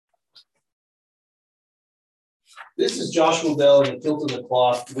This is Joshua Bell and the Kilt and the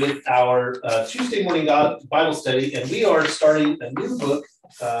Cloth with our Tuesday morning Bible study, and we are starting a new book,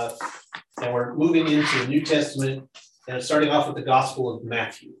 and we're moving into the New Testament, and starting off with the Gospel of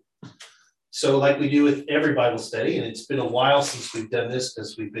Matthew. So like we do with every Bible study, and it's been a while since we've done this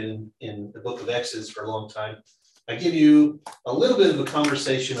because we've been in the book of Exodus for a long time, I give you a little bit of a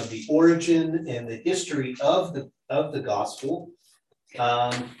conversation of the origin and the history of the gospel,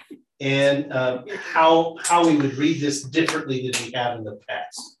 and how we would read this differently than we have in the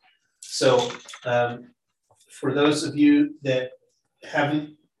past. So for those of you that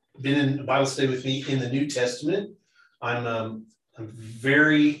haven't been in a Bible study with me in the New Testament, I'm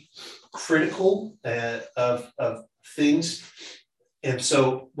very critical of things. And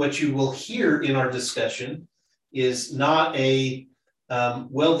so what you will hear in our discussion is not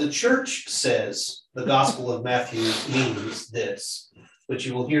well, the church says the Gospel of Matthew means this. What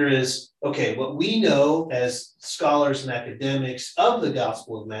you will hear is, okay, what we know as scholars and academics of the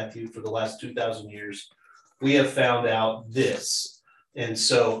Gospel of Matthew for the last 2,000 years, we have found out this. And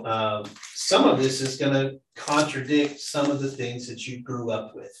so some of this is going to contradict some of the things that you grew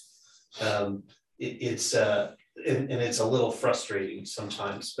up with. It's a little frustrating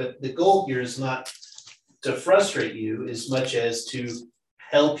sometimes, but the goal here is not to frustrate you as much as to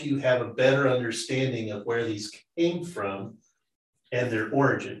help you have a better understanding of where these came from and their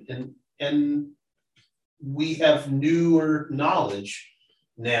origin. And we have newer knowledge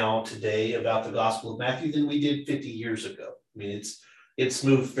now today about the Gospel of Matthew than we did 50 years ago. I mean, it's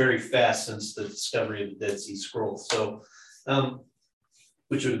moved very fast since the discovery of the Dead Sea Scrolls. So,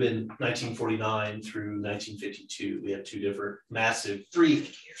 which would have been 1949 through 1952. We have three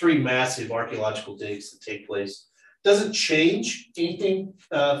massive archaeological digs that take place. Doesn't change anything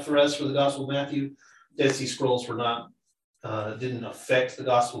for us for the Gospel of Matthew. Dead Sea Scrolls were not didn't affect the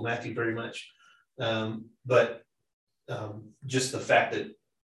Gospel of Matthew very much, but just the fact that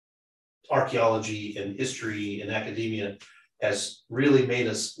archaeology and history and academia has really made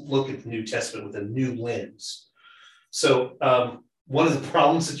us look at the New Testament with a new lens. So one of the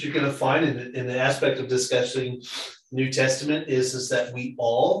problems that you're going to find in the aspect of discussing New Testament is that we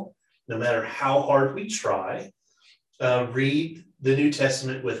all, no matter how hard we try, read the New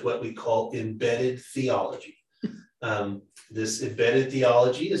Testament with what we call embedded theology. This embedded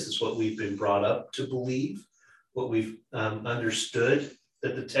theology, this is what we've been brought up to believe, what we've understood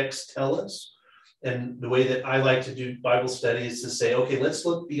that the texts tell us. And the way that I like to do Bible study is to say, okay, let's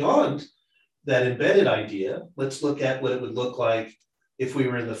look beyond that embedded idea. Let's look at what it would look like if we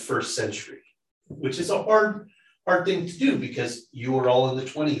were in the first century, which is a hard thing to do because you were all in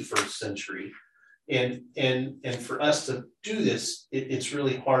the 21st century. And for us to do this, it's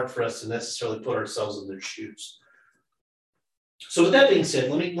really hard for us to necessarily put ourselves in their shoes. So with that being said,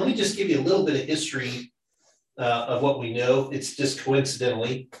 let me just give you a little bit of history of what we know. It's just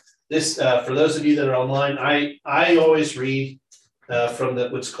coincidentally. This, for those of you that are online, I always read from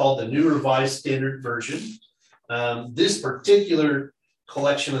what's called the New Revised Standard Version. This particular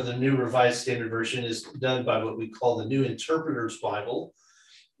collection of the New Revised Standard Version is done by what we call the New Interpreter's Bible,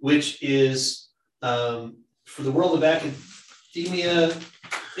 which is, for the world of academia,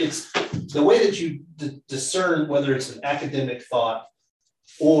 it's the way that you discern whether it's an academic thought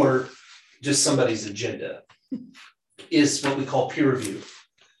or just somebody's agenda is what we call peer review.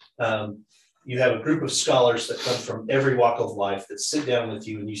 You have a group of scholars that come from every walk of life that sit down with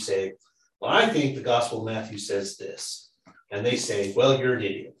you and you say, well, I think the Gospel of Matthew says this. And they say, well, you're an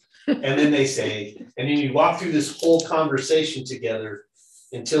idiot. And then they say, and then you walk through this whole conversation together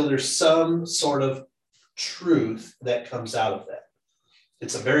until there's some sort of truth that comes out of that.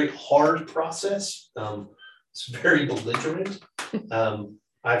 It's a very hard process. It's very belligerent.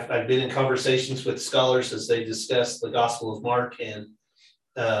 I've been in conversations with scholars as they discuss the Gospel of Mark, and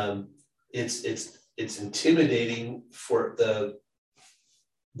it's intimidating for the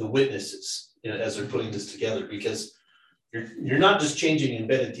witnesses, as they're putting this together, because you're not just changing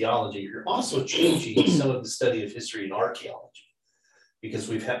embedded theology, you're also changing some of the study of history and archaeology, because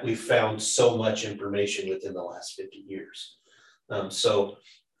we've found so much information within the last 50 years. So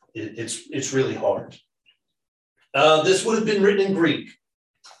it's really hard. This would have been written in Greek.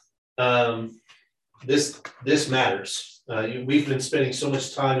 This matters. We've been spending so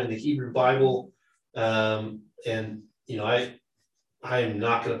much time in the Hebrew Bible, and I am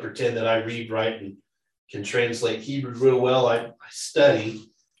not going to pretend that I read right and can translate Hebrew real well. I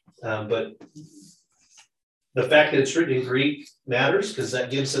study, but the fact that it's written in Greek matters because that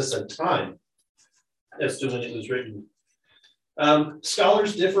gives us a time as to when it was written.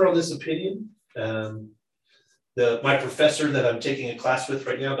 Scholars differ on this opinion. My professor that I'm taking a class with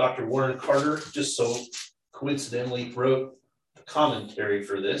right now, Dr. Warren Carter, just so coincidentally wrote the commentary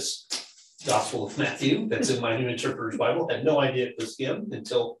for this Gospel of Matthew that's in my New Interpreter's Bible. I had no idea it was him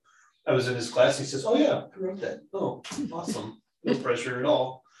until I was in his class. He says, "Oh yeah, I wrote that." Oh, awesome. No pressure at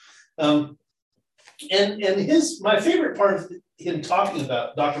all. And my favorite part of him talking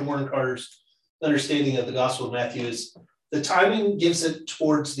about Dr. Warren Carter's understanding of the Gospel of Matthew is the timing gives it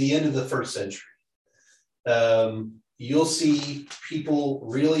towards the end of the first century. You'll see people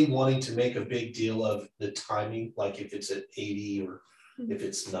really wanting to make a big deal of the timing, like if it's at 80 or if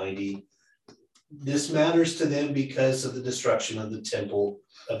it's 90. This matters to them because of the destruction of the temple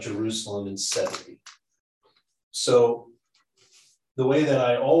of Jerusalem in 70. So the way that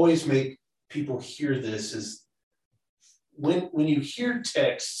I always make people hear this is when you hear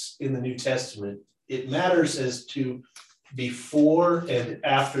texts in the New Testament, it matters as to before and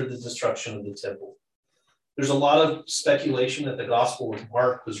after the destruction of the temple. There's a lot of speculation that the Gospel of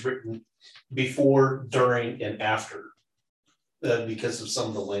Mark was written before, during, and after because of some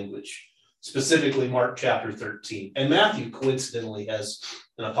of the language, specifically Mark chapter 13. And Matthew coincidentally has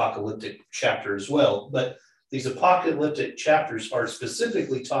an apocalyptic chapter as well, but these apocalyptic chapters are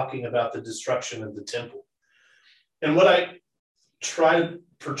specifically talking about the destruction of the temple. And what I try to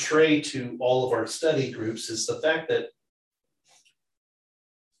portray to all of our study groups is the fact that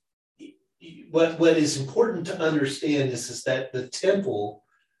what is important to understand is that the temple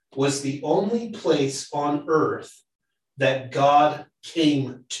was the only place on earth that God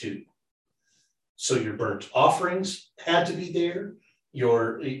came to. So your burnt offerings had to be there.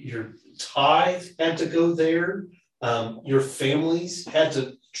 Your tithe had to go there. Your families had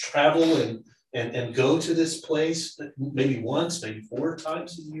to travel and go to this place maybe once, maybe 4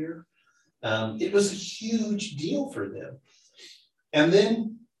 times a year. It was a huge deal for them. And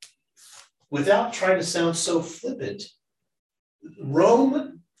then, without trying to sound so flippant,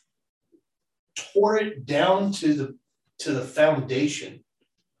 Rome tore it down to the foundation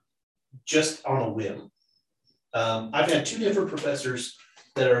just on a whim. I've had 2 different professors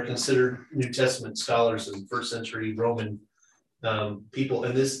that are considered New Testament scholars and first century Roman people,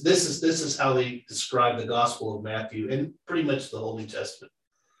 and this is how they describe the Gospel of Matthew and pretty much the whole New Testament.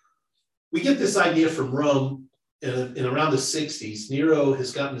 We get this idea from Rome in around the 60s. Nero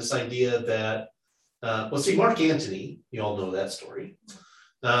has gotten this idea that, Mark Antony, you all know that story,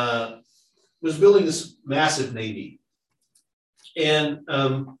 was building this massive navy. And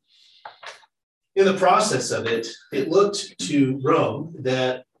in the process of it, it looked to Rome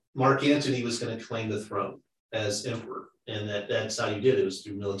that Mark Antony was going to claim the throne as emperor, and that's how you did it, was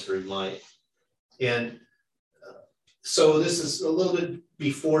through military might. And so this is a little bit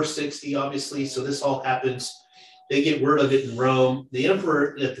before 60, obviously, so this all happens. They get word of it in Rome. The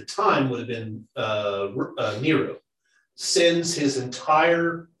emperor at the time would have been Nero, sends his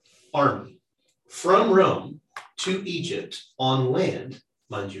entire army from Rome to Egypt on land.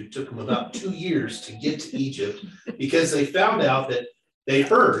 Mind you, it took them about 2 years to get to Egypt because they found out that they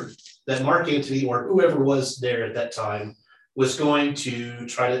heard that Mark Antony or whoever was there at that time was going to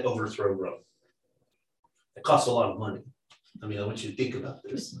try to overthrow Rome. It costs a lot of money. I mean, I want you to think about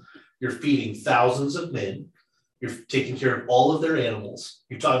this. You're feeding thousands of men. You're taking care of all of their animals.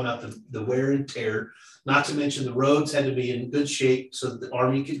 You're talking about the wear and tear, not to mention the roads had to be in good shape so that the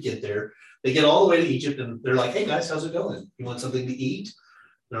army could get there. They get all the way to Egypt and they're like, "Hey guys, how's it going? You want something to eat?"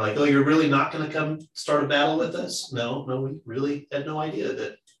 They're like, "Oh, you're really not going to come start a battle with us?" No, we really had no idea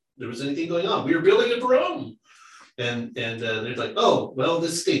that there was anything going on. We were building it for Rome. And they're like, "Oh, well,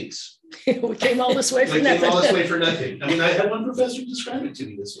 this stinks." We came all this way for nothing. We came all this way for nothing. I mean, I had one professor describe it to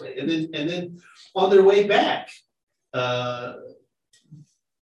me this way. And then on their way back,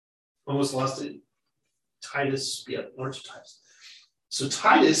 almost lost it. Titus, March Titus. So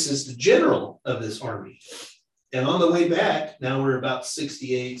Titus is the general of this army. And on the way back, now we're about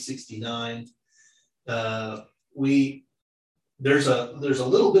 68, 69. There's a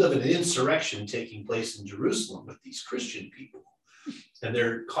little bit of an insurrection taking place in Jerusalem with these Christian people, and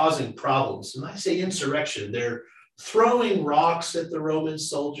they're causing problems. And I say insurrection, they're throwing rocks at the Roman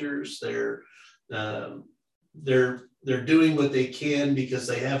soldiers. They're doing what they can because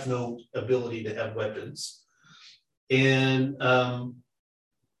they have no ability to have weapons. And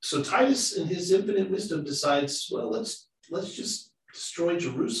so Titus, in his infinite wisdom, decides, well, let's just destroy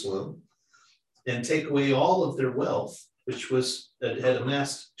Jerusalem and take away all of their wealth, which had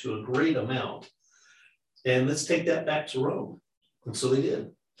amassed to a great amount, and let's take that back to Rome. And so they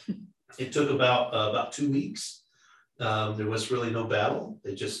did. It took about 2 weeks. There was really no battle.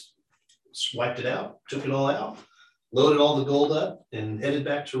 They just swiped it out, took it all out, loaded all the gold up, and headed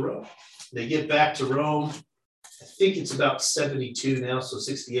back to Rome. They get back to Rome. I think it's about 72 now, so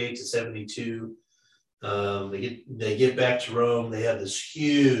 68 to 72. They get back to Rome. They have this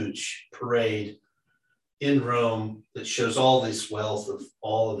huge parade in Rome that shows all this wealth of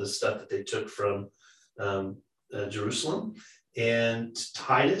all of the stuff that they took from Jerusalem. And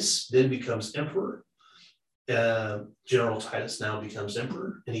Titus then becomes emperor. General Titus now becomes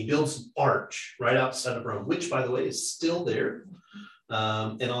emperor, and he builds an arch right outside of Rome, which, by the way, is still there.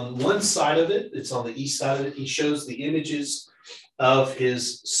 And on one side of it, it's on the east side of it, he shows the images of the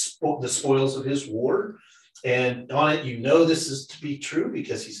spoils of his war. And on it, this is to be true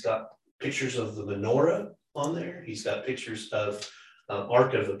because he's got pictures of the menorah on there. He's got pictures of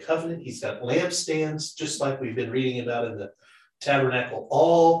Ark of the Covenant. He's got lampstands, just like we've been reading about in the tabernacle,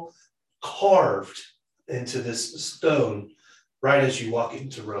 all carved into this stone right as you walk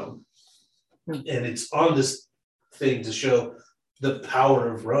into Rome. And it's on this thing to show the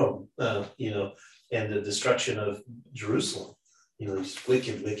power of Rome, and the destruction of Jerusalem, these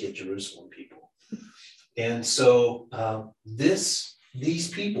wicked, wicked Jerusalem people. And so these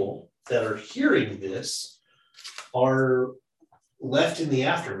people that are hearing this are left in the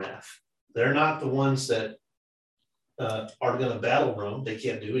aftermath. They're not the ones that are going to battle Rome. They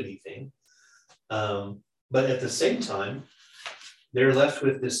can't do anything. But at the same time, they're left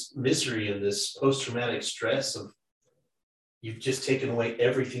with this misery and this post-traumatic stress of, you've just taken away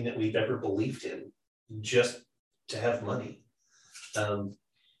everything that we've ever believed in just to have money.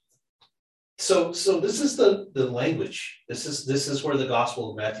 So this is the language. This is where the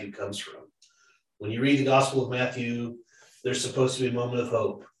Gospel of Matthew comes from. When you read the Gospel of Matthew, there's supposed to be a moment of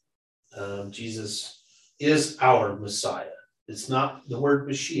hope. Jesus is our Messiah. It's not the word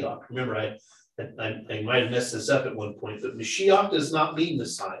Mashiach. Remember, I might have messed this up at one point, but Mashiach does not mean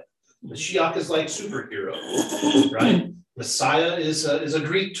Messiah. Mashiach is like superhero, right? Messiah is a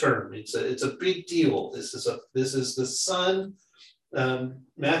Greek term. It's a big deal. This is the Son.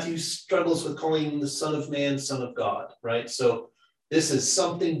 Matthew struggles with calling him the Son of Man, Son of God, right? So this is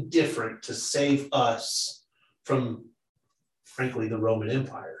something different to save us from, frankly, the Roman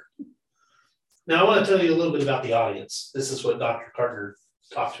Empire. Now, I want to tell you a little bit about the audience. This is what Dr. Carter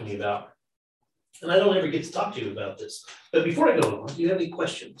talked to me about. And I don't ever get to talk to you about this. But before I go on, do you have any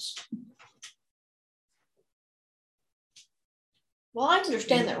questions? Well, I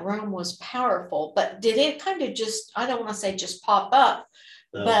understand that Rome was powerful, but did it kind of just, I don't want to say just pop up,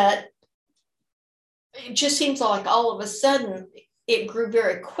 but it just seems like all of a sudden it grew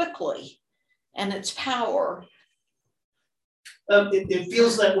very quickly and its power. It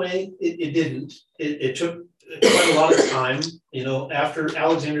feels that way. It didn't. It took quite a lot of time. After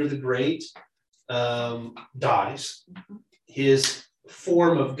Alexander the Great dies, his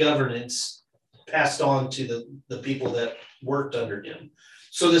form of governance passed on to the people that worked under him.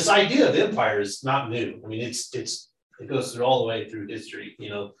 So this idea of empire is not new. I mean, it goes through all the way through history.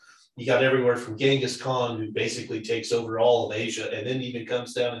 You got everywhere from Genghis Khan, who basically takes over all of Asia and then even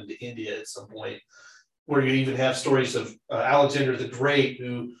comes down into India at some point, where you even have stories of Alexander the Great,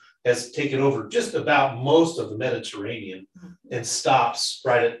 who has taken over just about most of the Mediterranean and stops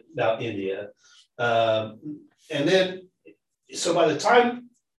right at about India. And then, so by the time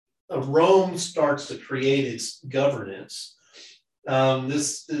Rome starts to create its governance,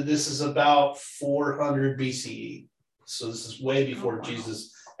 this is about 400 BCE. So this is way before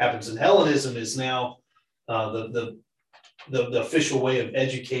Jesus happens. And Hellenism is now the official way of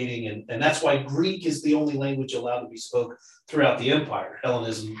educating. And that's why Greek is the only language allowed to be spoken throughout the empire.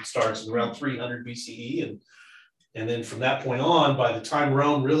 Hellenism starts around 300 BCE. And then from that point on, by the time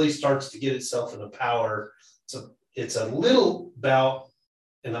Rome really starts to get itself into power, it's a little about,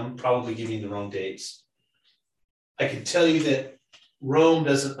 and I'm probably giving the wrong dates. I can tell you that Rome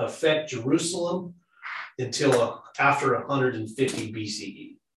doesn't affect Jerusalem until after 150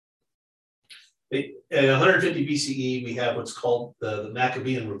 BCE. At 150 BCE, we have what's called the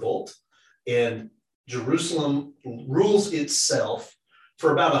Maccabean Revolt, and Jerusalem rules itself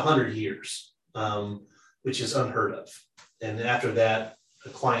for about 100 years, which is unheard of. And after that, a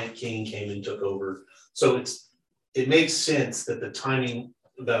client king came and took over. So it makes sense that the timing,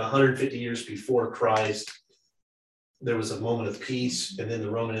 about 150 years before Christ, there was a moment of peace, and then the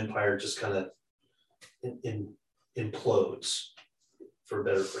Roman Empire just kind of implodes, for a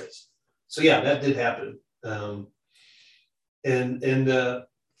better phrase. So yeah, that did happen, and it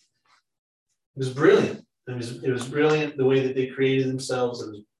was brilliant. It was brilliant the way that they created themselves. It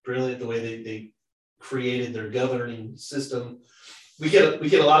was brilliant the way they created their governing system. We get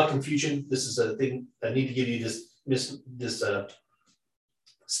a lot of confusion. This is a thing I need to give you this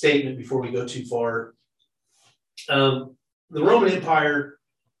statement before we go too far. The Roman Empire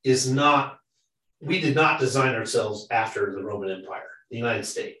is not. We did not design ourselves after the Roman Empire, the United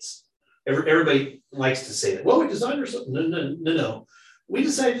States. Everybody likes to say that. Well, we designed ourselves. No. We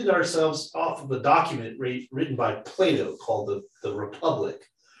decided ourselves off of a document written by Plato called the Republic.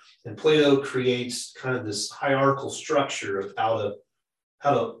 And Plato creates kind of this hierarchical structure of how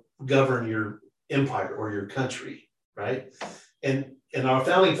to govern your empire or your country, right? And our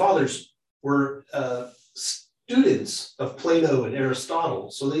founding fathers were students of Plato and Aristotle,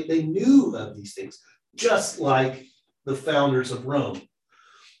 so they knew of these things, just like the founders of Rome.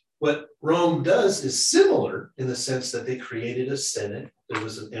 What Rome does is similar in the sense that they created a senate. There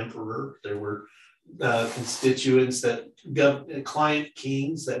was an emperor. There were constituents that client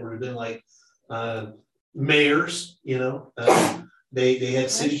kings that would have been like mayors. They had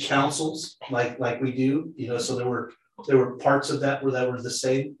city councils like we do. So there were parts of that were the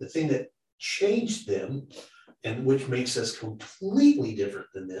same. The thing that changed them, and which makes us completely different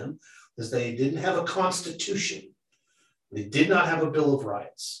than them, is they didn't have a constitution. They did not have a Bill of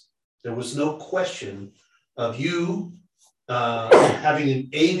Rights. There was no question of you having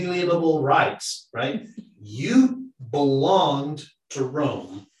inalienable rights, right? You belonged to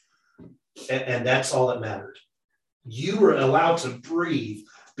Rome, and that's all that mattered. You were allowed to breathe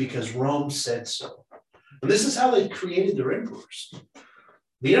because Rome said so. And this is how they created their emperors.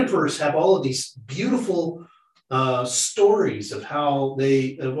 The emperors have all of these beautiful stories of how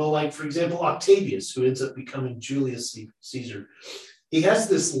they, like, for example, Octavius, who ends up becoming Julius Caesar. He has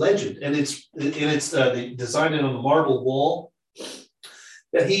this legend, and they designed it on the marble wall,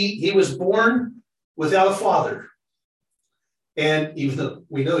 that he was born without a father. And even though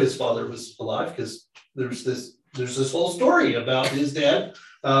we know his father was alive, because there's this whole story about his dad,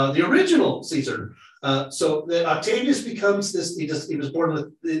 the original Caesar. So Octavius becomes this. He was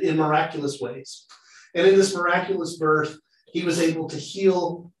born in miraculous ways, and in this miraculous birth, he was able to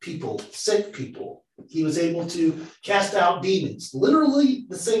heal people, sick people. He was able to cast out demons, literally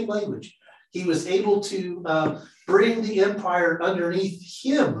the same language. He was able to bring the empire underneath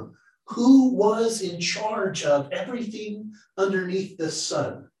him, who was in charge of everything underneath the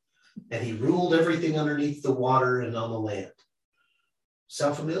sun. And he ruled everything underneath the water and on the land.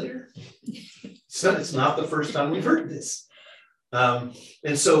 Sound familiar? So it's not the first time we've heard this. And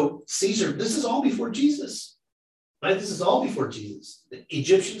so Caesar, this is all before Jesus. Right? This is all before Jesus. The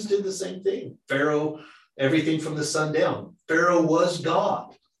Egyptians did the same thing. Pharaoh, everything from the sun down. Pharaoh was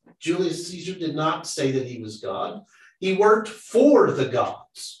God. Julius Caesar did not say that he was God. He worked for the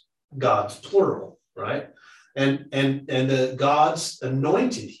gods, plural, right? And the gods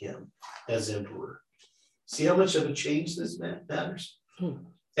anointed him as emperor. See how much of a change this matters?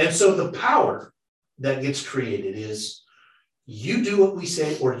 And so the power that gets created is you do what we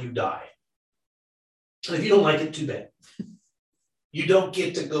say or you die. And if you don't like it, too bad. You don't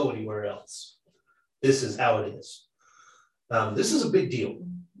get to go anywhere else. This is how it is. This is a big deal.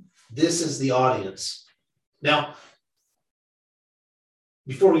 This is the audience. Now,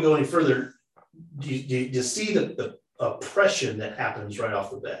 before we go any further, do you see the oppression that happens right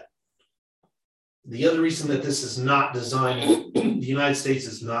off the bat? The other reason that this is not designed, the United States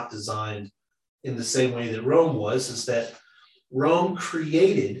is not designed in the same way that Rome was, is that Rome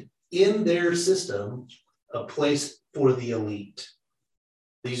created in their system a place for the elite.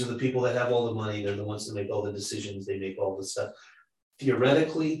 These are the people that have all the money. They're the ones that make all the decisions. They make all the stuff.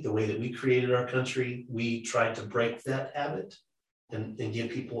 Theoretically, the way that we created our country, we tried to break that habit and give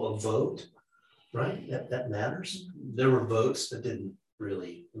people a vote, right? That matters. There were votes that didn't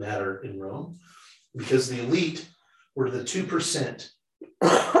really matter in Rome because the elite were the 2%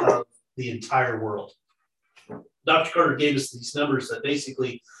 of the entire world. Dr. Carter gave us these numbers that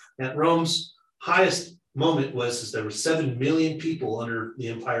basically at Rome's highest moment was there were 7 million people under the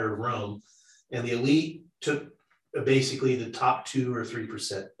Empire of Rome, and the elite took basically the top 2 or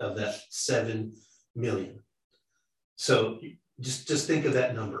 3% of that 7 million. So just think of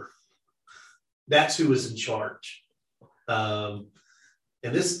that number. That's who was in charge. And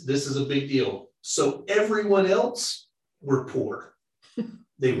this is a big deal. So everyone else were poor.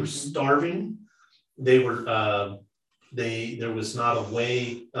 They were starving. They were there was not a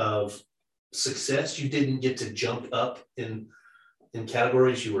way of success. You didn't get to jump up in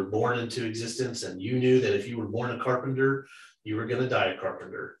categories. You were born into existence, and you knew that if you were born a carpenter, you were going to die a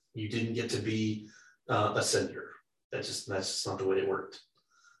carpenter. You didn't get to be a senator. That's just not the way it worked.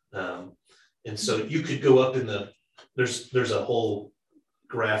 And so you could go up in there's a whole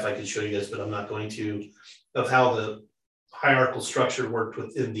graph I could show you guys, but I'm not going to, of how the hierarchical structure worked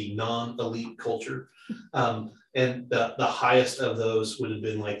within the non-elite culture. And the highest of those would have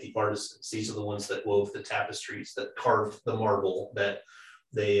been like the artisans. These are the ones that wove the tapestries, that carved the marble, that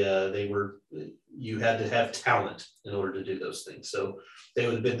You had to have talent in order to do those things. So they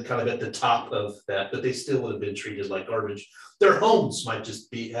would have been kind of at the top of that, but they still would have been treated like garbage. Their homes might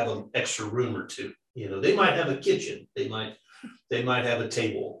just have an extra room or two. They might have a kitchen. They might have a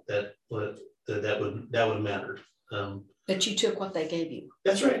table that would have mattered. But you took what they gave you.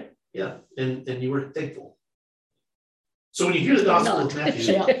 That's right. Yeah, and you were thankful. So when you hear the Gospel of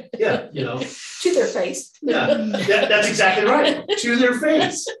Matthew, to their face. That's exactly right. To their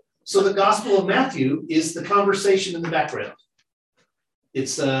face. So the Gospel of Matthew is the conversation in the background.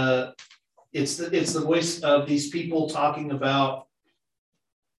 It's the voice of these people talking about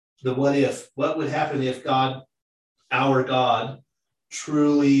the what if. What would happen if God, our God,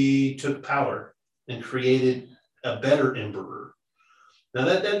 truly took power and created a better emperor? Now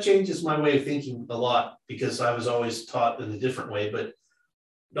that changes my way of thinking a lot, because I was always taught in a different way, but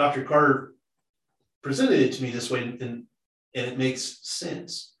Dr. Carter presented it to me this way, and it makes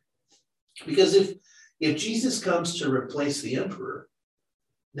sense. Because if Jesus comes to replace the emperor,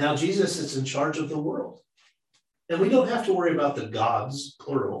 now Jesus is in charge of the world. And we don't have to worry about the gods,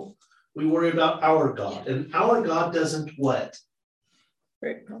 plural. We worry about our God. And our God doesn't what?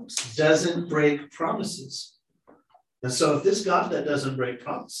 Break promises. Doesn't break promises. And so if this God that doesn't break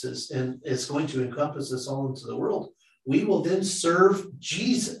promises and is going to encompass us all into the world, we will then serve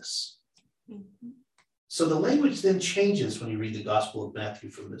Jesus. Mm-hmm. So the language then changes when you read the Gospel of Matthew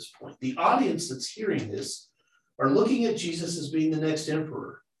from this point. The audience that's hearing this are looking at Jesus as being the next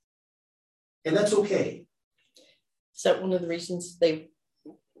emperor. And that's okay. Is that one of the reasons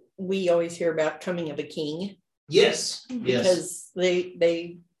we always hear about coming of a king? Yes. Because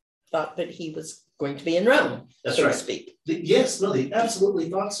they thought that he was going to be in Rome, that's so right. to speak. Yes, no, they absolutely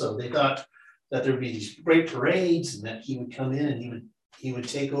thought so. They thought that there would be these great parades and that he would come in and he would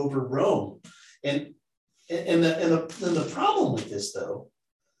take over Rome. And the problem with this, though,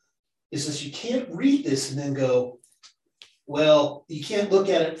 is that you can't read this and then go, well, you can't look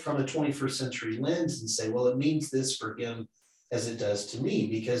at it from a 21st century lens and say, well, it means this for him as it does to me.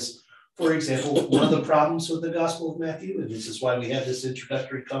 Because, for example, one of the problems with the Gospel of Matthew, and this is why we had this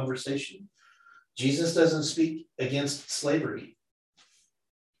introductory conversation, Jesus doesn't speak against slavery.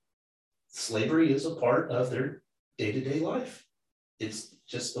 Slavery is a part of their day-to-day life. It's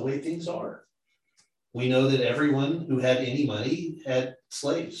just the way things are. We know that everyone who had any money had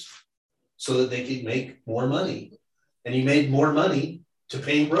slaves so that they could make more money. And he made more money to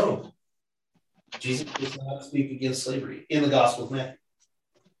pay Rome. Jesus does not speak against slavery in the Gospel of Matthew.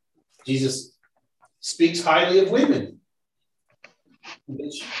 Jesus speaks highly of women,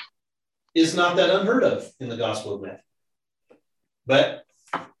 which is not that unheard of in the Gospel of Matthew. But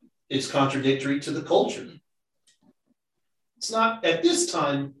it's contradictory to the culture. It's not at this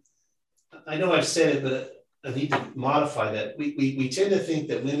time. I know I've said it, but I need to modify that. We tend to think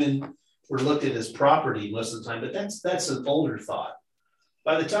that women were looked at as property most of the time, but that's an older thought.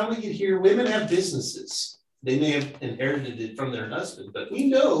 By the time we get here, women have businesses. They may have inherited it from their husband, but we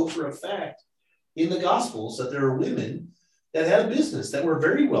know for a fact in the Gospels that there are women that had a business that were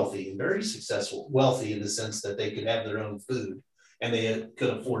very wealthy and very successful. Wealthy in the sense that they could have their own food and they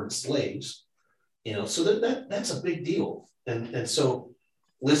could afford slaves. So that's a big deal. And so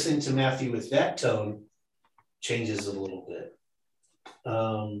listening to Matthew with that tone changes a little bit.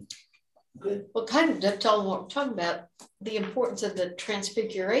 Good. Well, kind of dovetail what we're talking about, the importance of the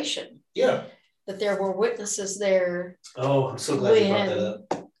transfiguration. Yeah. That there were witnesses there. Oh, I'm so glad you brought that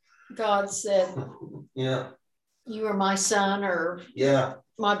up. God said, yeah, you are my son, or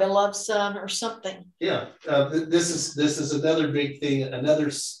my beloved son, or something. Yeah. This is another big thing,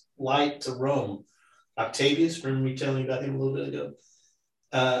 another light to Rome. Octavius, remember me telling you about him a little bit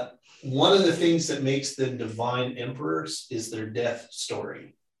ago? One of the things that makes them divine emperors is their death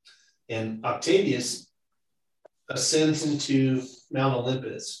story. And Octavius ascends into Mount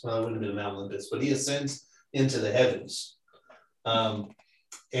Olympus. Well, it wouldn't have been Mount Olympus, but he ascends into the heavens.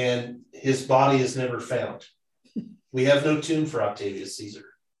 And his body is never found. We have no tomb for Octavius Caesar.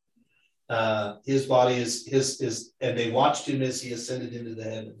 His body is, and they watched him as he ascended into the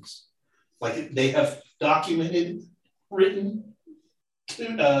heavens. Like they have documented, written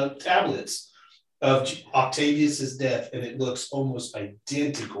tablets of Octavius's death, and it looks almost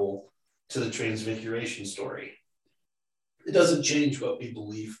identical to the Transfiguration story. It doesn't change what we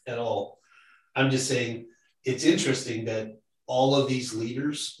believe at all. I'm just saying it's interesting that all of these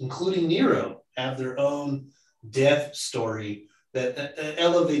leaders, including Nero, have their own death story that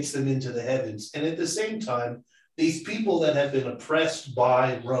elevates them into the heavens. And at the same time, these people that have been oppressed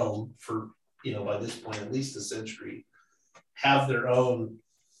by Rome for, by this point, at least a century, have their own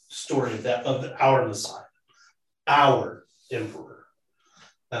story of our Messiah, our emperor.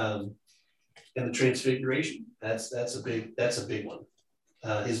 And the Transfiguration, that's a big one.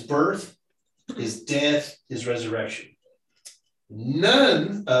 His birth, his death, his resurrection.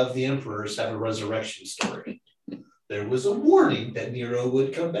 None of the emperors have a resurrection story. There was a warning that Nero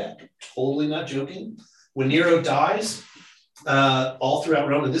would come back. Totally not joking. When Nero dies, all throughout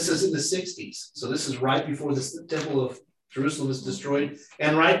Rome, and this is in the 60s, so this is right before the Temple of Jerusalem is destroyed,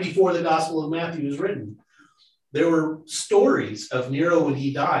 and right before the Gospel of Matthew is written. There were stories of Nero when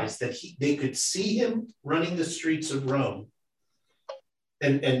he dies that they could see him running the streets of Rome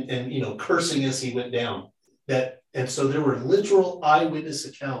and cursing as he went down. And so there were literal eyewitness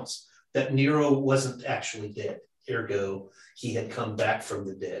accounts that Nero wasn't actually dead. Ergo, he had come back from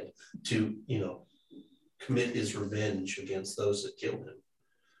the dead to, commit his revenge against those that killed him.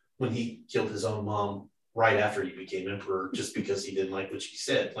 When he killed his own mom right after he became emperor, just because he didn't like what she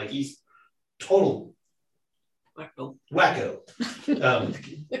said. Like, he's total wacko.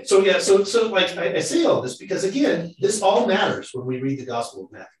 So like I say all this because, again, this all matters when we read the Gospel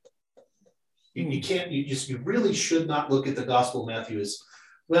of Matthew. You really should not look at the Gospel of Matthew as,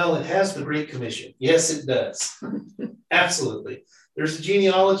 well, it has the Great Commission. Yes, it does. Absolutely. There's a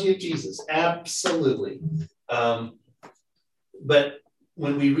genealogy of Jesus. Absolutely. But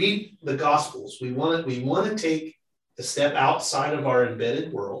when we read the Gospels, we want to take a step outside of our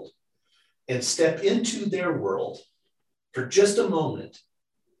embedded world and step into their world for just a moment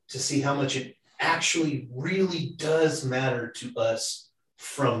to see how much it actually really does matter to us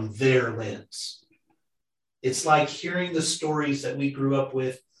from their lens. It's like hearing the stories that we grew up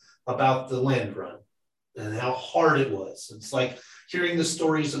with about the land run and how hard it was. It's like hearing the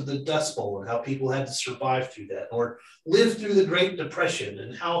stories of the Dust Bowl and how people had to survive through that, or live through the Great Depression,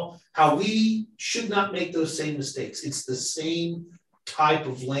 and how we should not make those same mistakes. It's the same type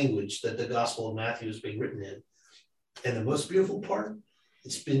of language that the Gospel of Matthew is being written in. And the most beautiful part,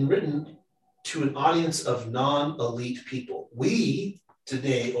 it's been written to an audience of non-elite people. We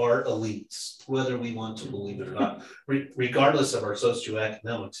today are elites, whether we want to believe it or not. Regardless of our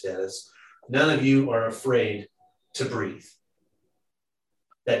socioeconomic status, none of you are afraid to breathe.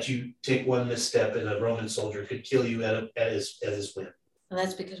 That you take one misstep and a Roman soldier could kill you at his whim. And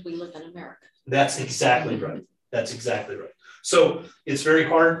that's because we live in America. That's exactly right. That's exactly right. So it's very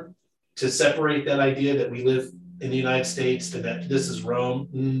hard to separate that idea that we live in the United States and that this is Rome.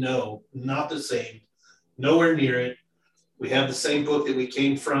 No, not the same. Nowhere near it. We have the same book that we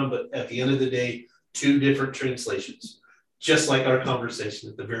came from, but at the end of the day, two different translations. Just like our conversation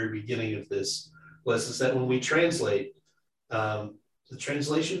at the very beginning of this was that when we translate, the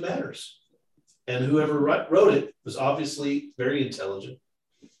translation matters. And whoever wrote it was obviously very intelligent.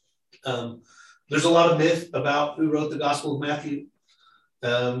 There's a lot of myth about who wrote the Gospel of Matthew.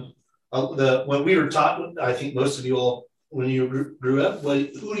 When we were taught, I think most of you all, when you grew up,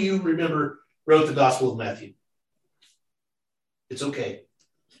 who do you remember wrote the Gospel of Matthew? It's okay.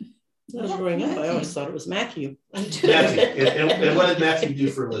 Growing up, I always thought it was Matthew. Matthew. And what did Matthew do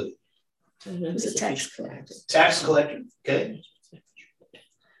for a living? He was a tax collector. Tax collector, okay.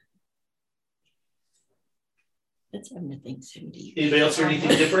 That's having to think 70 years. Anybody else hear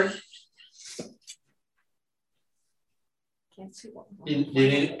anything different? Can't see what.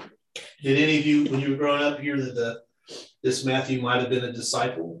 Did any of you, when you were growing up, hear that this Matthew might have been a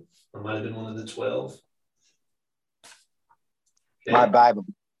disciple or might have been one of the 12? Okay. My Bible,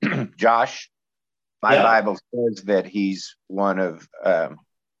 Josh, Bible says that he's one of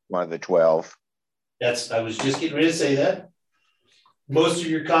the 12. I was just getting ready to say that. Most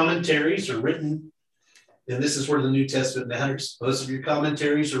of your commentaries are written, and this is where the New Testament matters. Most of your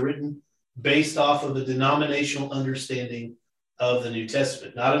commentaries are written based off of a denominational understanding of the New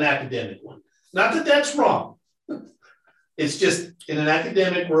Testament, not an academic one. Not that that's wrong. It's just in an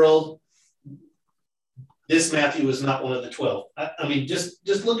academic world, this Matthew is not one of the 12. I mean,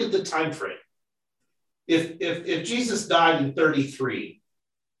 just look at the time frame. If Jesus died in 33,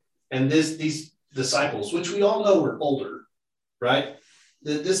 and these disciples, which we all know were older, right?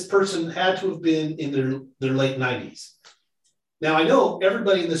 This person had to have been in their late 90s. Now, I know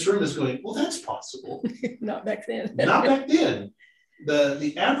everybody in this room is going, well, that's possible. Not back then. Not back then.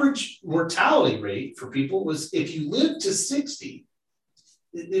 The average mortality rate for people was, if you lived to 60,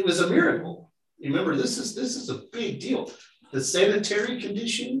 it was a miracle. Remember, this is a big deal. The sanitary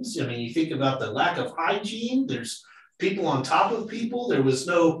conditions, I mean, you think about the lack of hygiene, there's people on top of people, there was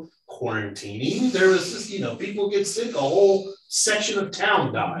no quarantining, there was just, people get sick, a whole section of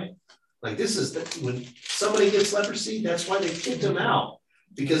town died. Like when somebody gets leprosy, that's why they kicked them out,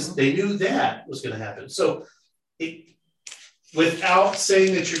 because they knew that was going to happen. So without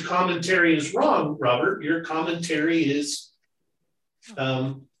saying that your commentary is wrong, Robert, your commentary is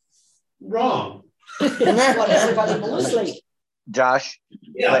Wrong. What everybody believes. Josh,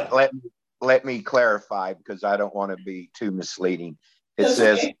 Yeah, let me clarify because I don't want to be too misleading. It That's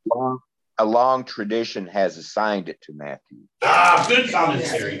says okay. a long tradition has assigned it to Matthew. Good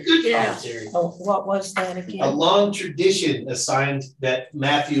commentary. Good Yeah. commentary. Oh, what was that A again? long tradition assigned that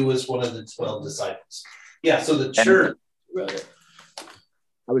Matthew was one of the 12 disciples. Yeah, so the church.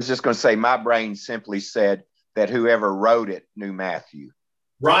 I was just going to say, my brain simply said that whoever wrote it knew Matthew.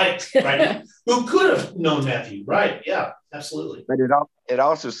 Right. Who could have known Matthew? Right. Yeah, absolutely. But it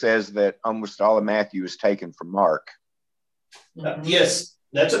also says that almost all of Matthew is taken from Mark. Yes,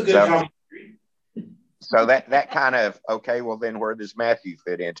 that's a good commentary. So that kind of, okay, well then where does Matthew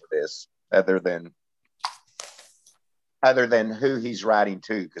fit into this other than who he's writing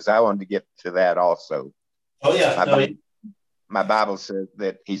to? Because I wanted to get to that also. Oh yeah. My Bible says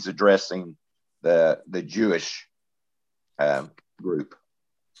that he's addressing the Jewish group.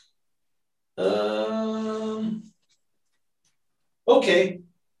 Okay.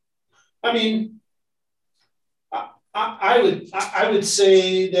 I mean, I would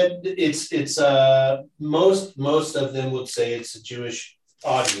say that it's most of them would say it's a Jewish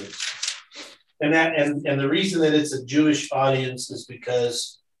audience, and the reason that it's a Jewish audience is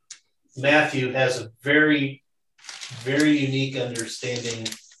because Matthew has a very, very unique understanding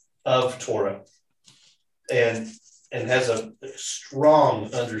of Torah, and has a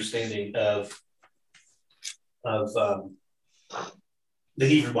strong understanding of the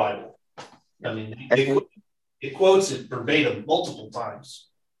Hebrew Bible. I mean, it quotes it verbatim multiple times.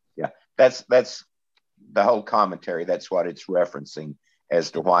 Yeah, that's the whole commentary. That's what it's referencing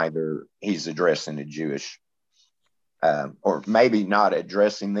as to why he's addressing the Jewish, or maybe not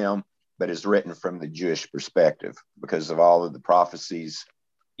addressing them, but is written from the Jewish perspective because of all of the prophecies.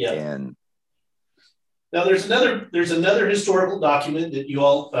 Yeah. And now there's another historical document that you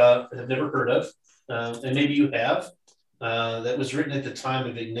all have never heard of, and maybe you have, that was written at the time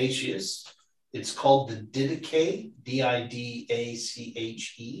of Ignatius. It's called the Didache, Didache.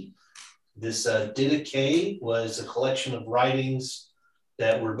 This Didache was a collection of writings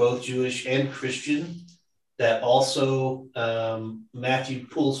that were both Jewish and Christian that also Matthew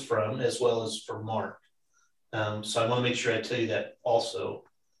pulls from, as well as from Mark. So I want to make sure I tell you that also.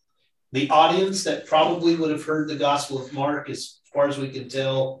 The audience that probably would have heard the Gospel of Mark, as far as we can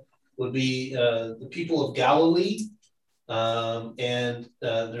tell, would be the people of Galilee. And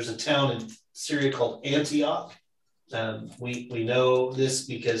there's a town in Syria called Antioch. We know this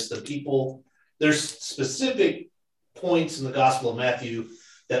because there's specific points in the Gospel of Matthew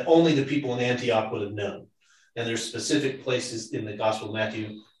that only the people in Antioch would have known. And there's specific places in the Gospel of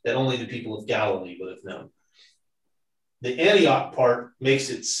Matthew that only the people of Galilee would have known. The Antioch part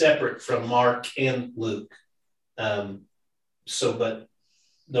makes it separate from Mark and Luke. But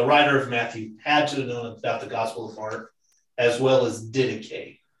the writer of Matthew had to have known about the Gospel of Mark, as well as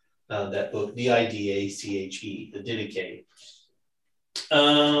Didache, that book, Didache, the Didache.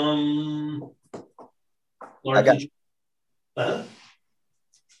 Lauren,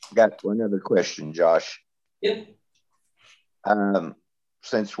 got another question, Josh. Yep.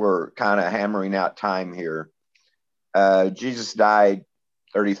 Since we're kind of hammering out time here, Jesus died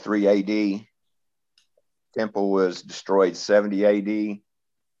 33 AD. Temple was destroyed 70 AD.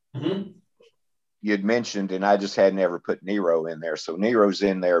 Mm-hmm. You'd mentioned, and I just had never put Nero in there. So Nero's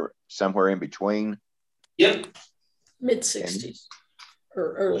in there somewhere in between. Yep. Mid-60s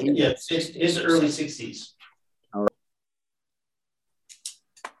or early. Yeah, it's the early 60s. All right.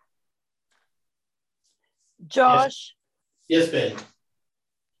 Josh? Yes, Ben.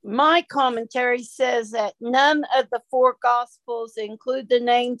 My commentary says that none of the four Gospels include the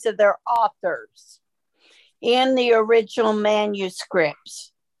names of their authors in the original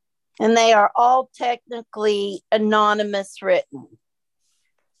manuscripts, and they are all technically anonymous written.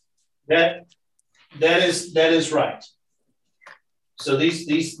 That is right. So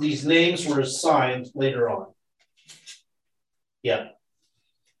these names were assigned later on. Yeah.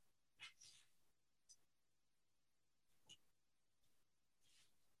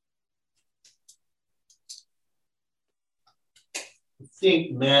 I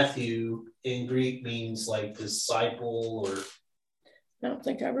think Matthew in Greek means like disciple, or I don't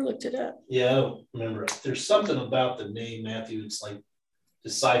think I ever looked it up. yeah, I don't remember. There's something about the name Matthew. It's like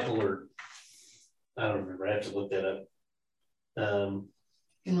disciple, or I don't remember. I have to look that up.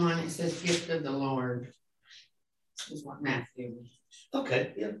 In one, it says gift of the Lord. This is what Matthew.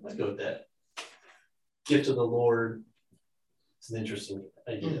 Okay, yeah, I'd go with that. Gift of the Lord. It's an interesting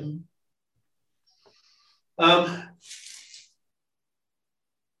idea. Mm-hmm.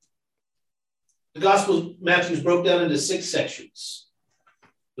 The Gospel of Matthew is broke down into 6 sections.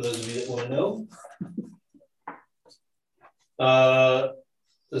 for those of you that want to know.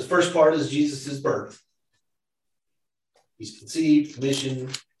 The first part is Jesus' birth. He's conceived,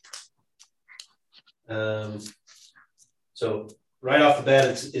 commissioned. So right off the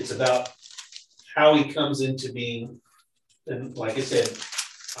bat, it's about how he comes into being. And like I said,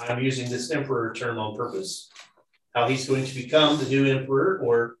 I'm using this emperor term on purpose. How he's going to become the new emperor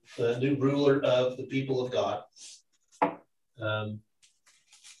or the new ruler of the people of God.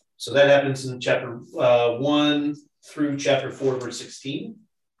 So that happens in chapter 1 through chapter 4, verse 16.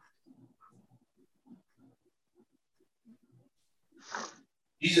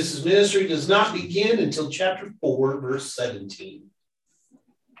 Jesus' ministry does not begin until chapter 4, verse 17.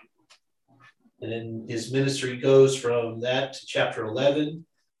 And then his ministry goes from that to chapter 11,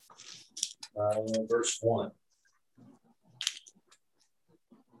 verse 1.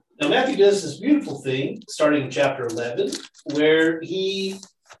 Now, Matthew does this beautiful thing, starting in chapter 11, where he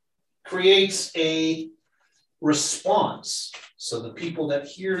creates a response. So the people that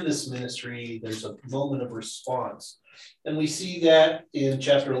hear this ministry, there's a moment of response. And we see that in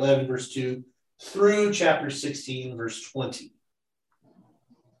chapter 11, verse 2, through chapter 16, verse 20.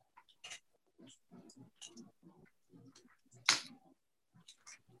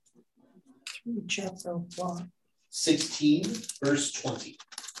 Through chapter 16, verse 20.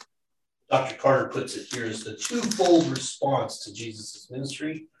 Dr. Carter puts it here as the twofold response to Jesus'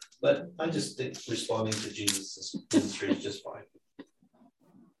 ministry, but I just think responding to Jesus' ministry is just fine.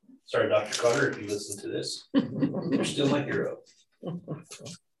 Sorry, Dr. Carter, if you listen to this, you're still my hero.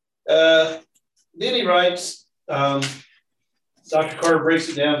 Then he writes, Dr. Carter breaks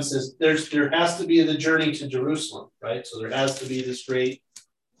it down and says, there has to be the journey to Jerusalem, right? So there has to be this great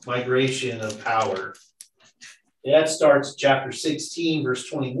migration of power. That starts chapter 16, verse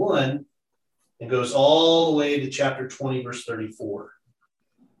 21, and goes all the way to chapter 20, verse 34.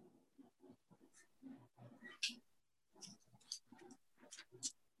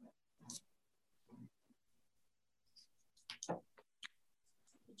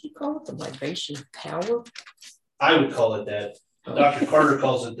 Did you call it the migration of power? I would call it that. Dr. Carter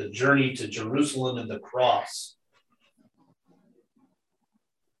calls it the journey to Jerusalem and the cross.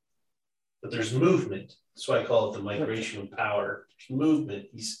 But there's movement. That's why I call it the migration of power. There's movement.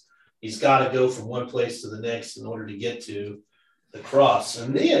 He's got to go from one place to the next in order to get to the cross.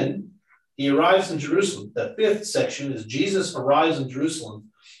 And then he arrives in Jerusalem. The fifth section is Jesus arrives in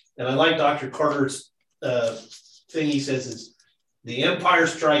Jerusalem. And I like Dr. Carter's thing. He says it's the empire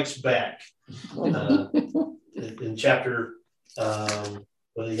strikes back. In chapter,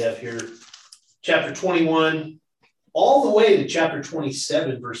 what do you have here? Chapter 21, all the way to chapter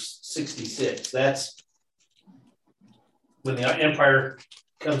 27, verse 66. That's when the empire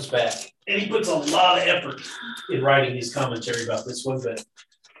comes back. And he puts a lot of effort in writing his commentary about this one. But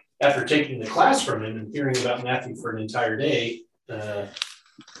after taking the class from him and hearing about Matthew for an entire day,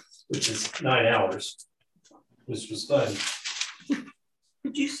 which is 9 hours, which was fun.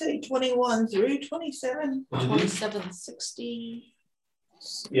 Did you say 21 through 27? 27, 60.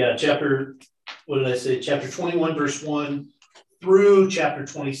 Yeah, what did I say? Chapter 21, verse 1 through chapter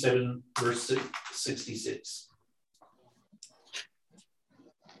 27, verse 66.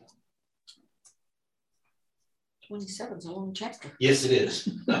 Is a long chapter. Yes, it is.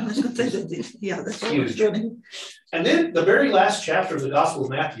 Yeah, that's what I was doing. And then the very last chapter of the Gospel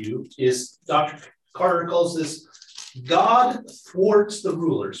of Matthew is Dr. Carter calls this God thwarts the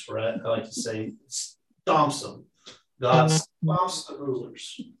rulers, right? I like to say stomps them. God stomps the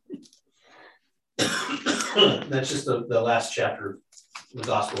rulers. That's just the last chapter of the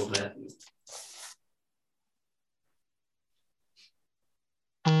Gospel of Matthew.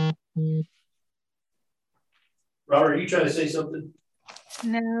 Robert, are you trying to say something?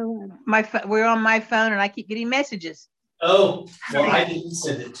 No, we're on my phone and I keep getting messages. Oh, well, I didn't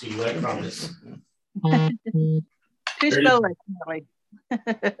send it to you, I promise. Too slowly.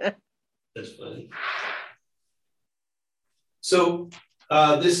 That's funny. So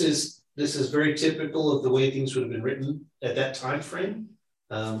this is very typical of the way things would have been written at that time frame,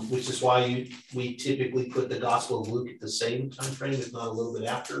 which is why we typically put the Gospel of Luke at the same time frame, if not a little bit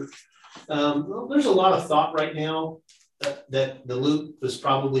after. Well, there's a lot of thought right now that the Luke was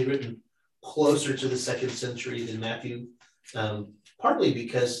probably written closer to the 2nd century than Matthew, partly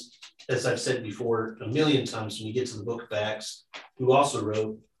because, as I've said before a million times, when you get to the book of Acts, who also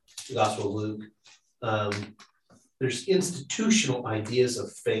wrote the Gospel of Luke, there's institutional ideas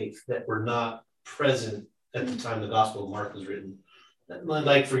of faith that were not present at the time the Gospel of Mark was written.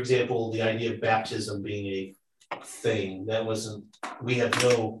 Like, for example, the idea of baptism being a thing. That wasn't, we have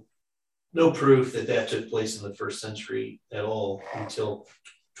no proof that took place in the 1st century at all until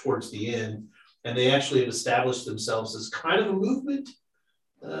towards the end, and they actually have established themselves as kind of a movement.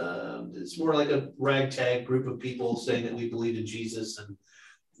 It's more like a ragtag group of people saying that we believe in Jesus and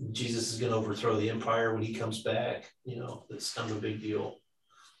Jesus is going to overthrow the empire when he comes back. You know, it's kind of a big deal.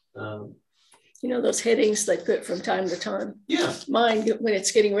 You know, those headings they put from time to time. Yeah. Mine, when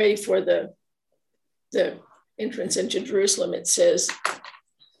it's getting ready for the entrance into Jerusalem, it says,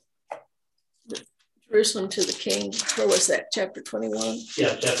 Jerusalem to the King. Where was that? Chapter 21?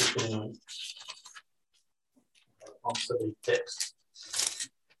 Yeah, chapter 21. Also the text.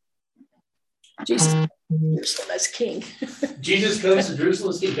 Jesus, Jerusalem as King. Jesus comes to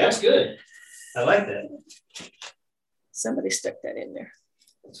Jerusalem as King. That's good. I like that. Somebody stuck that in there.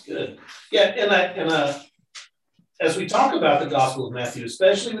 That's good. Yeah, and as we talk about the Gospel of Matthew,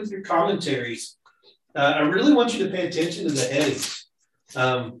 especially with your commentaries, I really want you to pay attention to the headings.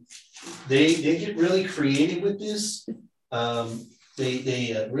 They get really creative with this.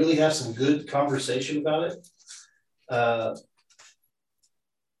 They really have some good conversation about it.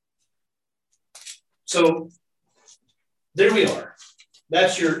 So there we are.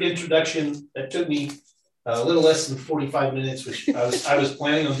 That's your introduction. That took me a little less than 45 minutes, which I was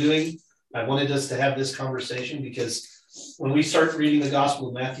planning on doing. I wanted us to have this conversation because when we start reading the Gospel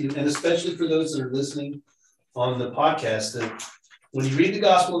of Matthew, and especially for those that are listening on the podcast, that when you read the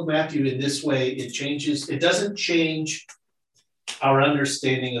Gospel of Matthew in this way, it changes. It doesn't change our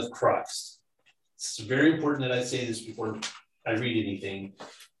understanding of Christ. It's very important that I say this before I read anything.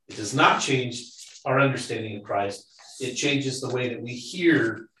 It does not change our understanding of Christ. It changes the way that we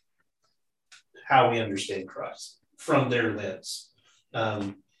hear how we understand Christ from their lens.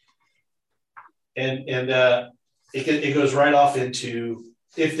 It goes right off into,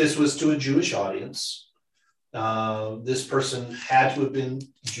 if this was to a Jewish audience, this person had to have been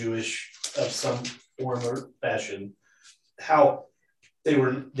Jewish of some form or fashion. How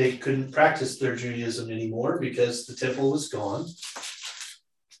they couldn't practice their Judaism anymore because the temple was gone.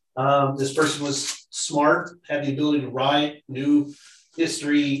 This person was smart, had the ability to write, knew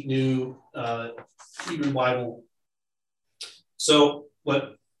history, knew Hebrew Bible. So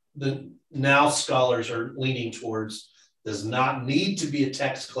what the now scholars are leaning towards does not need to be a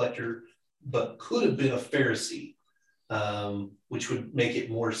tax collector, but could have been a Pharisee, which would make it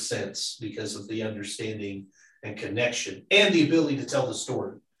more sense because of the understanding and connection and the ability to tell the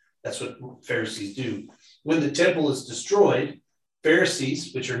story. That's what Pharisees do. When the temple is destroyed,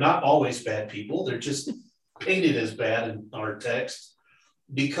 Pharisees, which are not always bad people, they're just painted as bad in our text,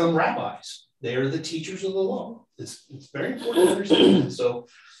 become rabbis. They are the teachers of the law. It's very important to understand that. So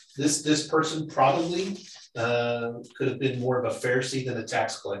this person probably could have been more of a Pharisee than a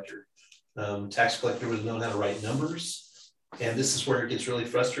tax collector. Tax collector would have known how to write numbers. And this is where it gets really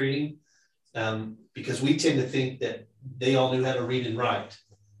frustrating because we tend to think that they all knew how to read and write.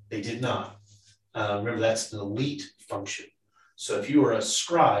 They did not. Remember, that's an elite function. So if you were a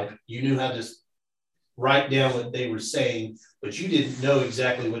scribe, you knew how to write down what they were saying, but you didn't know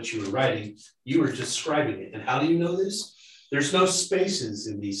exactly what you were writing. You were just scribing it. And how do you know this? There's no spaces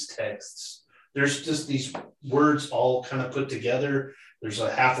in these texts. There's just these words all kind of put together. There's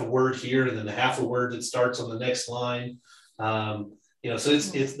a half a word here and then a half a word that starts on the next line. So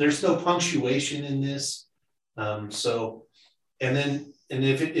there's no punctuation in this. And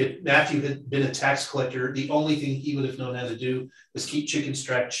if Matthew had been a tax collector, the only thing he would have known how to do is keep chicken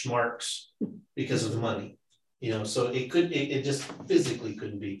scratch marks because of the money. So it just physically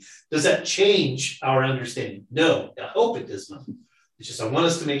couldn't be. Does that change our understanding? No, I hope it does not. It's just I want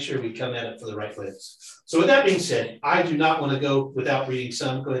us to make sure we come at it for the right lens. So with that being said, I do not want to go without reading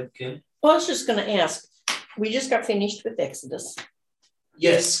some. Go ahead, Kim. Well, I was just going to ask, we just got finished with Exodus.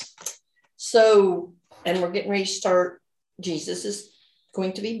 Yes. So, and we're getting ready to start, Jesus is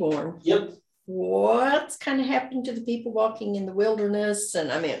going to be born. Yep. What's kind of happened to the people walking in the wilderness?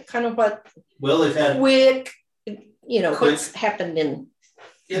 And I mean, kind of what? Well, they've had quick, what's happened in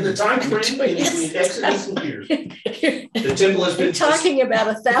the time frame between Exodus and here. The temple has been talking about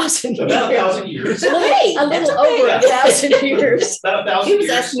 1,000 years. About 1,000 years. Hey, a little over 1,000 years. About 1,000 He was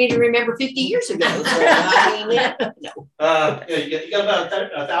years. asking me to remember 50 years ago. So I mean, You got about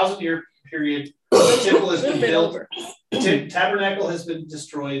a 1,000-year period. The temple has been built. The tabernacle has been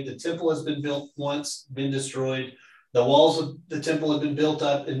destroyed. The temple has been built once, been destroyed. The walls of the temple have been built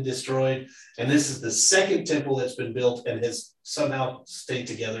up and destroyed. And this is the second temple that's been built and has somehow stayed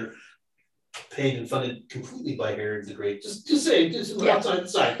together, paid and funded completely by Herod the Great. Just outside the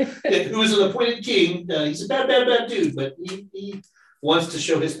side. Who was an appointed king. He's a bad dude, but he wants to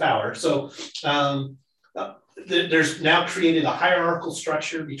show his power. So there's now created a hierarchical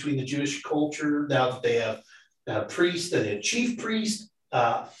structure between the Jewish culture. Now that they have priest and a chief priest,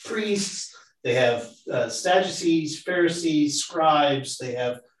 priests, they have Sadducees, Pharisees, scribes. They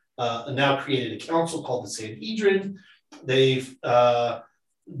have now created a council called the Sanhedrin. They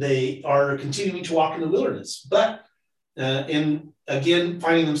are continuing to walk in the wilderness, but again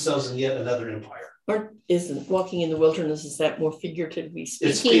finding themselves in yet another empire. Or isn't walking in the wilderness, is that more figuratively speaking?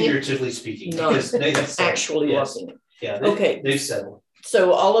 It's figuratively speaking, because they have settled. Actually walking. Yeah, they've settled.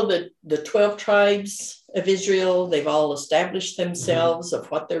 So all of the 12 tribes of Israel, they've all established themselves of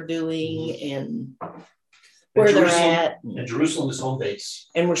what they're doing and where they're at. And Jerusalem is home base.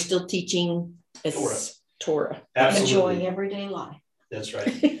 And we're still teaching Torah. Absolutely. Enjoying everyday life. That's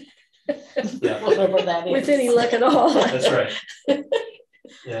right. Yeah. Whatever that is. With any luck at all. That's right.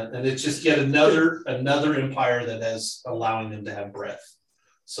 Yeah, and it's just yet another empire that is allowing them to have breath.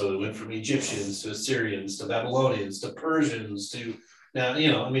 So it went from Egyptians to Assyrians to Babylonians to Persians to now,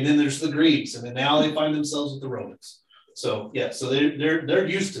 then there's the Greeks, and then now they find themselves with the Romans. So yeah, so they're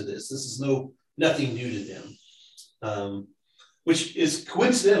used to this. This is nothing new to them, which is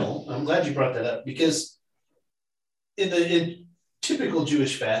coincidental. I'm glad you brought that up, because in typical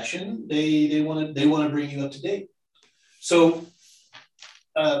Jewish fashion, they want to bring you up to date. So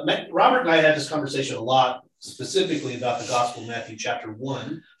Robert and I had this conversation a lot, specifically about the Gospel of Matthew chapter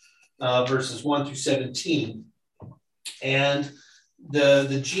 1, verses 1 through 17, and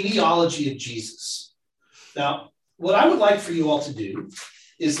the genealogy of Jesus. Now, what I would like for you all to do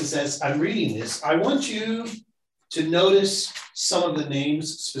is this, as I'm reading this, I want you to notice some of the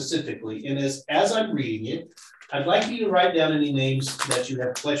names specifically. And as I'm reading it, I'd like you to write down any names that you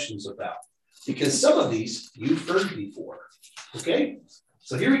have questions about, because some of these you've heard before. Okay?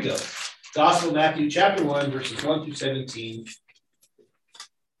 So here we go. Gospel of Matthew chapter 1, verses 1 through 17.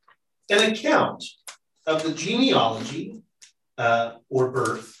 An account of the genealogy or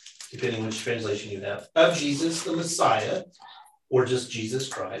birth, depending on which translation you have, of Jesus the Messiah, or just Jesus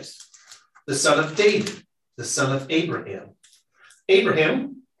Christ, the son of David, the son of Abraham.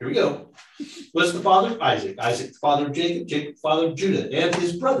 Abraham, here we go, was the father of Isaac, Isaac the father of Jacob, Jacob the father of Judah, and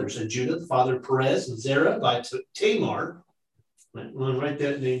his brothers, and Judah the father of Perez, and Zerah by Tamar. I'm going to write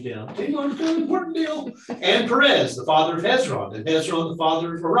that name down. Tamar is an important deal. And Perez, the father of Hezron, and Hezron the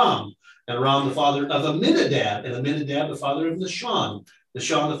father of Aram, and Aram the father of Amminadab, and Amminadab the father of Nahshon,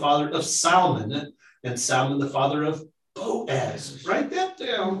 Nahshon the father of Salmon, and Salmon the father of Boaz. Write that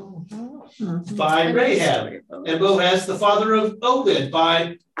down. By Rahab, and Boaz the father of Obed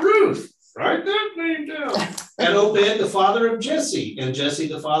by Ruth. Write that name down. And Obed the father of Jesse, and Jesse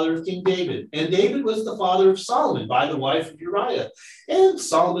the father of King David. And David was the father of Solomon by the wife of Uriah. And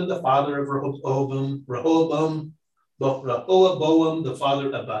Solomon the father of Rehoboam, the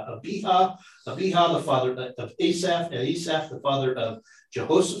father of Abijah, the father of Asaph, and Asaph the father of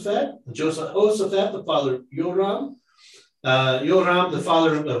Jehoshaphat, Jehoshaphat the father of Joram, Joram the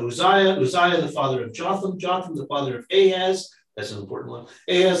father of Uzziah, Uzziah the father of Jotham, Jotham the father of Ahaz, that's an important one,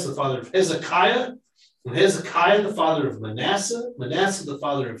 Ahaz the father of Hezekiah, and Hezekiah the father of Manasseh, Manasseh the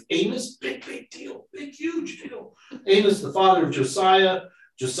father of Amos, big deal, big huge deal, Amos the father of Josiah,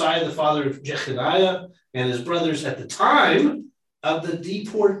 Josiah the father of Jeconiah, and his brothers at the time of the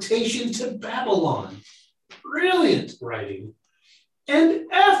deportation to Babylon. Brilliant writing. And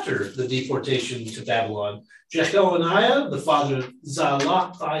after the deportation to Babylon, Jeconiah, the father of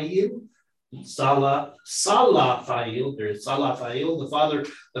Salathiel, the father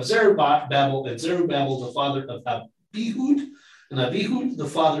of Zerubbabel, and Zerubbabel, the father of Abihud, and Abihud, the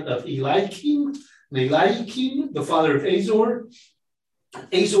father of Eliakim, and Eliakim, the father of Azor,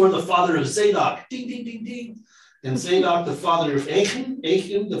 Azor, the father of Zadok, ding, ding, ding, ding, and Zadok, the father of Achim,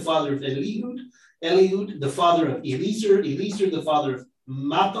 Achim, the father of Eliud, Eliud, the father of Eliezer, Eliezer, the father of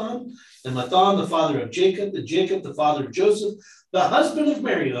Mathan, and Mathan, the father of Jacob, and Jacob, the father of Joseph, the husband of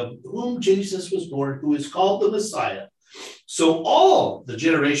Mary, of whom Jesus was born, who is called the Messiah. So all the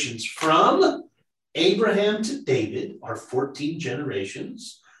generations from Abraham to David are 14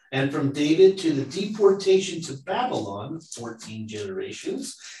 generations, and from David to the deportation to Babylon, 14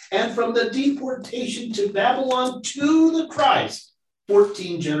 generations, and from the deportation to Babylon to the Christ,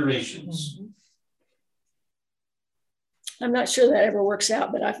 14 generations. Mm-hmm. I'm not sure that ever works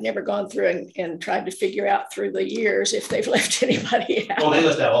out, but I've never gone through and tried to figure out through the years if they've left anybody out. Oh, they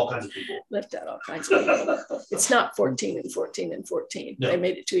left out all kinds of people. Left out all kinds of people. It's not 14 and 14 and 14. No. They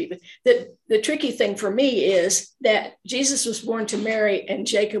made it too even. The tricky thing for me is that Jesus was born to Mary and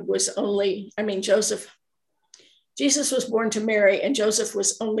Jacob was Joseph. Jesus was born to Mary and Joseph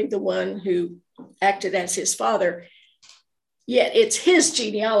was only the one who acted as his father. Yet it's his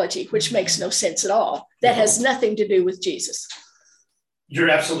genealogy, which makes no sense at all. That has nothing to do with Jesus. You're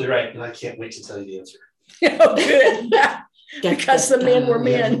absolutely right, and I can't wait to tell you the answer. Oh, good. because the men were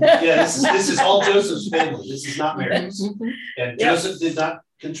men. Yeah, this is all Joseph's family. This is not Mary's. Mhm. And Yep. Joseph did not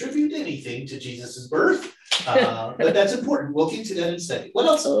contribute anything to Jesus's birth, but that's important. We'll get to that in a second. What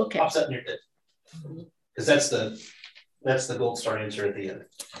else Okay. pops up in your head? Because that's the gold star answer at the end.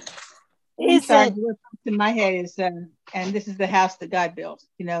 Is Sorry, it what comes to my head is, and this is the house that God built.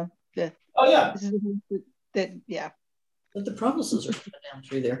 You know, Oh yeah. this is that. Yeah. But the promises are coming down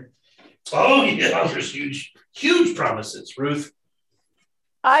through there. Oh yeah. There's huge promises. Ruth.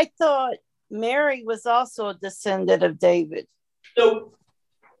 I thought Mary was also a descendant of David. Nope.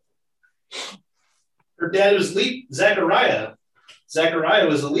 Her dad was Zechariah. Zechariah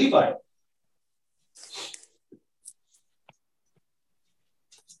was a Levite.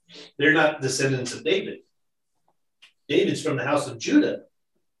 They're not descendants of David. David's from the house of Judah.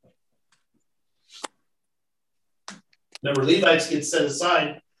 Remember, Levites get set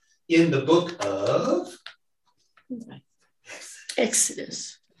aside in the book of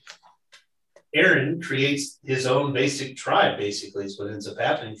Exodus. Aaron creates his own basic tribe, basically, is what ends up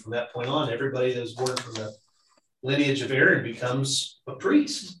happening. From that point on, everybody that was born from the lineage of Aaron becomes a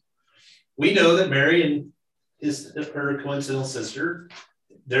priest. We know that Mary and her coincidental sister,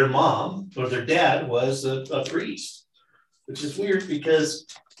 their mom or their dad was a priest, which is weird because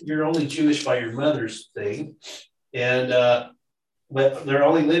you're only Jewish by your mother's thing. And but their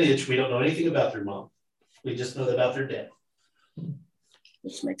only lineage, we don't know anything about their mom. We just know about their dad.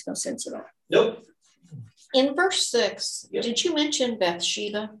 Which makes no sense at all. Nope. In verse 6, Yep. did you mention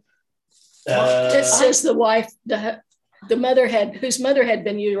Bathsheba? It says the wife, the mother whose mother had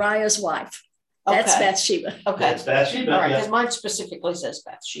been Uriah's wife. That's Okay. Bathsheba. Okay. That's Bathsheba. All right, Yeah. because mine specifically says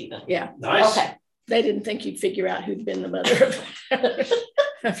Bathsheba. Yeah. Nice. Okay. They didn't think you'd figure out who'd been the mother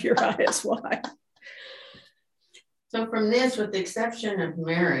of Uriah's wife. So from this, with the exception of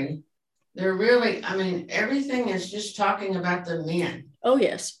Mary, they're really, I mean, everything is just talking about the men. Oh,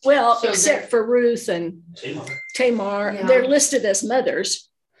 yes. Well, So except for Ruth and Tamar. Tamar. Yeah. They're listed as mothers.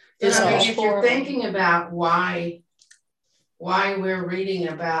 But Is I mean, all. if you're thinking about why we're reading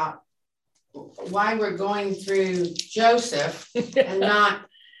about, why we're going through Joseph and not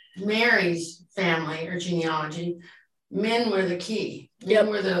Mary's family or genealogy, men were the key. Men Yep.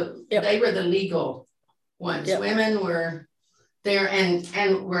 were Yep. they were the legal ones. Yep. Women were there and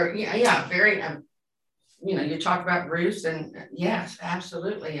were very you talk about Ruth and yes,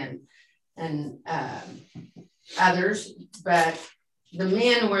 absolutely, and others, but the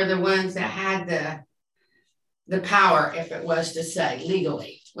men were the ones that had the power, if it was to say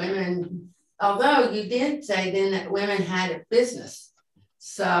legally. Women, although you did say then that women had a business,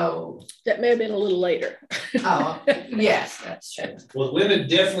 so That may have been a little later. oh yes, that's true. Well, women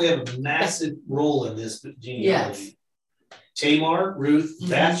definitely have a massive role in this genealogy. Yes. Tamar, Ruth, Mhm.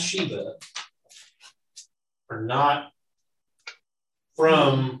 Bathsheba are not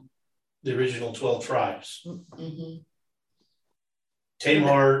from the original 12 tribes. Mhm.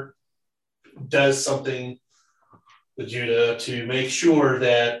 Tamar does something with Judah to make sure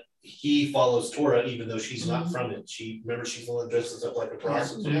that he follows Torah, even though she's not Mhm. from it. She's the one that dresses up like a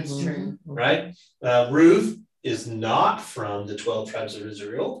prostitute, That's true. right? Ruth is not from the 12 tribes of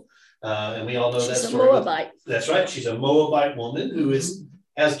Israel. And we all know that She's a story. Moabite. That's right. She's a Moabite woman who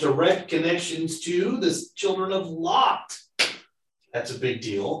has direct connections to the children of Lot. That's a big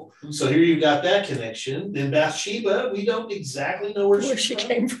deal. So here you've got that connection. Then Bathsheba, we don't exactly know where She she's from.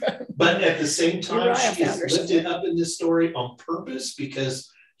 came from. But at the same time, Uriah she is found her lifted up in this story on purpose because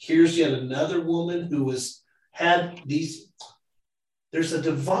here's yet another woman who had these. There's a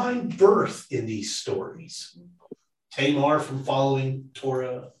divine birth in these stories. Tamar from following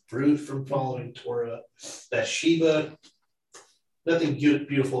Torah, Ruth from following Torah, Bathsheba. Nothing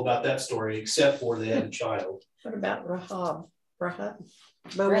beautiful about that story except for they had a child. What about Rahab?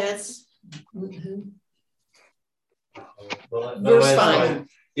 Boaz? Mhm. Verse 5.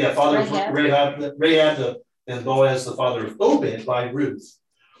 Yeah, father of Rahab. Rahab and Boaz, the father of Obed by Ruth.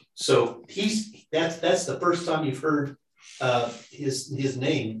 So that's the first time you've heard his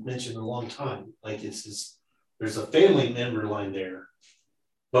name mentioned in a long time. Like there's a family member line there.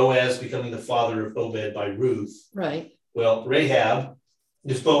 Boaz becoming the father of Obed by Ruth. Right. Well, Rahab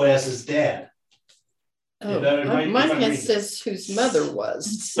is Boaz's dad. Oh, If mine I read says whose mother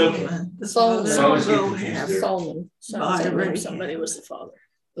was. Solomon. The Solomon. So I always get Solomon. confused there. Solomon. Right. Somebody was the father.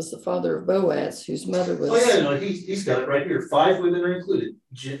 Was the father of Boaz, whose mother was. Oh yeah, no, he's got it right here. 5 women are included.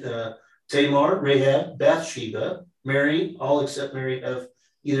 Tamar, Rahab, Bathsheba, Mary, all except Mary have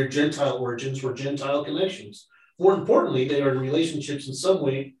either Gentile origins or Gentile connections. More importantly, they are in relationships in some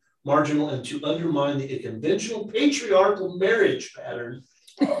way marginal and to undermine the conventional patriarchal marriage pattern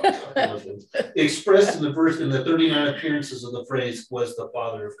Expressed in the verse in the 39 appearances of the phrase was the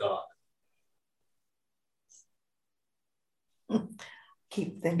Father of God.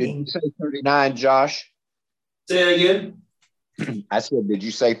 Keep Did thinking. you say 39, Josh? Say it again. I said, did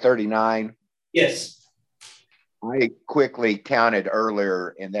you say 39? Yes. I quickly counted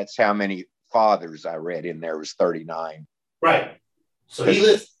earlier, and that's how many fathers I read in there was 39. Right. So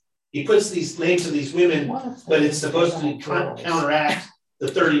he puts these names of these women, but it's supposed to counteract the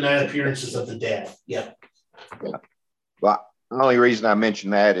 39 appearances of the dad. Yeah. Well, the only reason I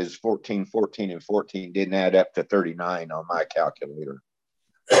mentioned that is 14, 14, and 14 didn't add up to 39 on my calculator.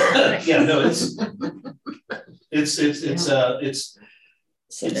 Yeah, no, it's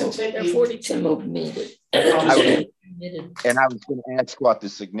So They're 42. some omitted. And I was going to ask what the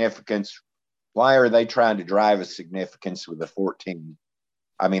significance, why are they trying to drive a significance with the 14?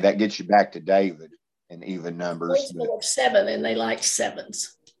 I mean, that gets you back to David and even numbers. Multiple of 7, and they like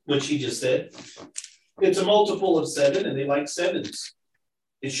 7s. which he just said. It's a multiple of 7, and they like 7s.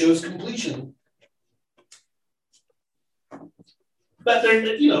 It shows completion. But they're,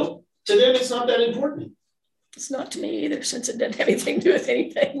 to them, it's not that important. It's not to me either, since it doesn't have anything to do with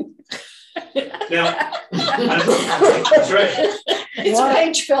anything. Now, that's right. It's a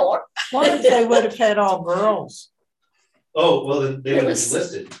page filler. What if they would have had all girls? Oh, well, then they would have been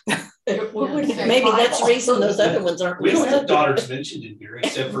listed. Maybe that's the reason those other ones aren't We don't have listed. daughters mentioned in here,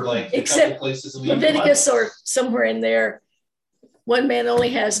 except for like a Except couple places in the Leviticus or somewhere in there, one man only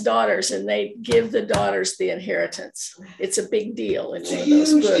has daughters, and they give the daughters the inheritance. It's a big deal in It's one a of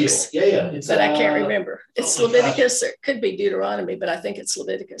those huge books. deal. Yeah. It's, But I can't remember. It's oh my gosh. Leviticus, or it could be Deuteronomy, but I think it's It's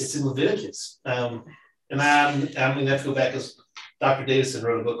Leviticus. in Leviticus. And I'm going to have to go back because Dr. Davison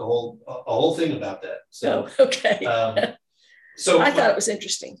wrote a book, a whole thing about that. So, Oh, okay. So I thought it was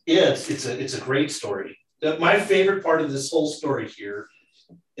interesting. yeah, it's a great story. My favorite part of this whole story here,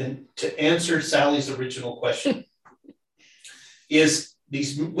 and to answer Sally's original question, is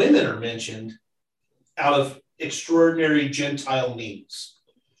these women are mentioned out of extraordinary Gentile means.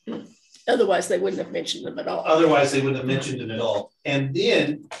 Otherwise, they wouldn't have mentioned them at all. Otherwise, they wouldn't have mentioned them at all. And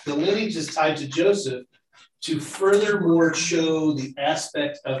then the lineage is tied to Joseph to furthermore show the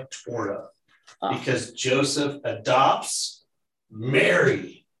aspect of Torah, because Joseph adopts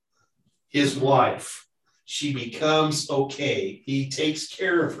Mary, his wife. She becomes okay. He takes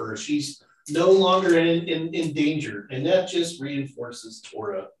care of her. She's no longer in danger. And that just reinforces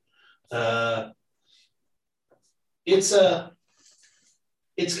Torah. It's kind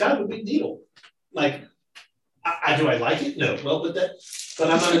of a big deal. Like, do I like it? No. Well, but I'm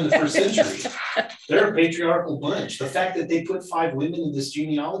not in the first century. They're a patriarchal bunch. The fact that they put 5 women in this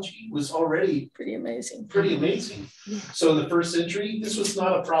genealogy was already Pretty amazing. pretty amazing. So in the first century, this was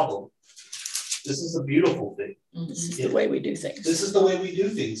not a problem. This is a beautiful thing. This is the way we do things. This is the way we do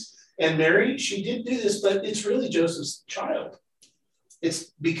things. And Mary, she did do this, but it's really Joseph's child.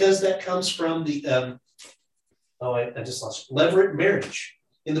 It's because that comes from the, I just lost levirate marriage.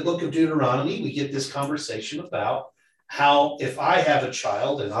 In the book of Deuteronomy, we get this conversation about how if I have a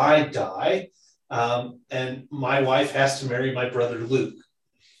child and I die, and my wife has to marry my brother Luke.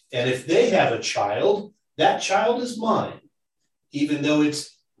 And if they have a child, that child is mine, even though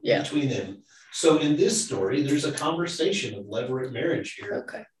it's between them. So in this story, there's a conversation of levirate marriage here.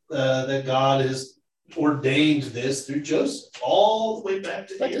 Okay. That God has ordained this through Joseph all the way back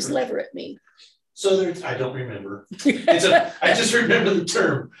to What does levirate mean? So there's, I don't remember. I just remember the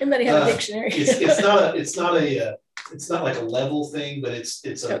term. Anybody have a dictionary? It's not like a level thing, but it's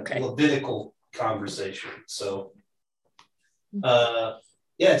a Levitical conversation. So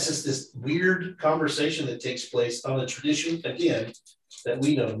it's just this weird conversation that takes place on a tradition, again, that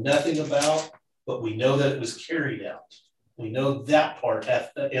we know nothing about, but we know that it was carried out. We know that part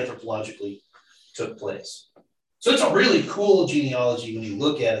anthropologically took place. So it's a really cool genealogy when you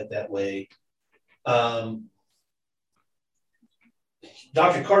look at it that way.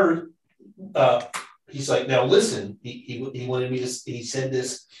 Dr. Carter, he's like, now listen, he wanted me to, he said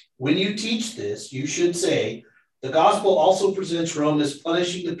this, when you teach this, you should say, the gospel also presents Rome as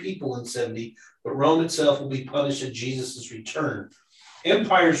punishing the people in 70, but Rome itself will be punished at Jesus' return.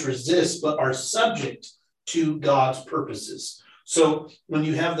 Empires resist, but are subject to God's purposes. So when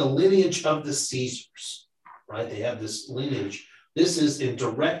you have the lineage of the Caesars, right, they have this lineage, this is in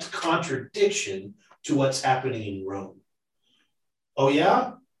direct contradiction to what's happening in Rome. Oh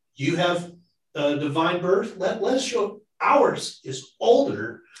yeah, you have a divine birth? Let us show ours is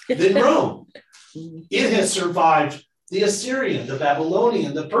older than Rome. It has survived the Assyrian, the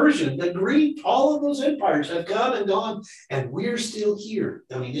Babylonian, the Persian, the Greek, all of those empires have come and gone, and we're still here.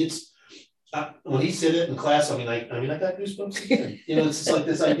 I mean, when he said it in class, I got goosebumps again. It's just like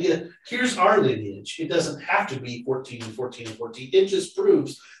this idea. Here's our lineage. It doesn't have to be 14 and 14 and 14. It just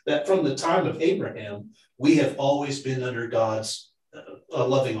proves that from the time of Abraham, we have always been under God's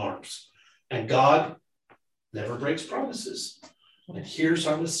loving arms, and God never breaks promises. And here's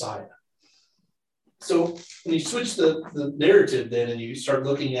our Messiah. So when you switch the narrative then and you start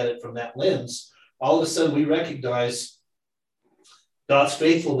looking at it from that lens, all of a sudden we recognize God's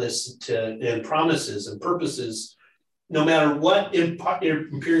faithfulness and promises and purposes, no matter what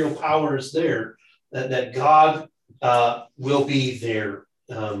imperial power is there, that God will be there.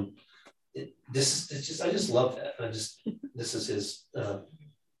 I just love that. This is his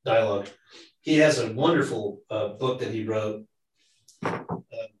dialogue. He has a wonderful book that he wrote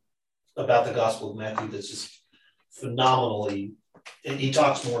about the Gospel of Matthew that's just phenomenally, and he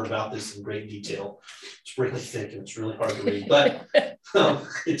talks more about this in great detail. It's really thick and it's really hard to read, but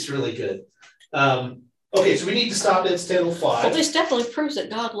it's really good. Okay, so we need to stop. It's 10:05. Well, this definitely proves that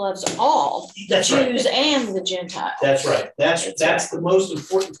God loves all, the Jews and the Gentiles. That's right. That's the most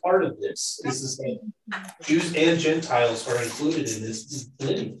important part of this. This is that Jews and Gentiles are included in this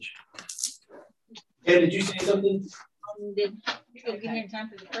lineage. Ken, did you say something? Did you go get here in time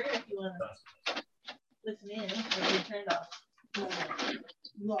for the prayer if you want to listen in or you turn it off?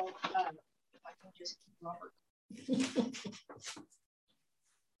 Well, I can just keep Robert.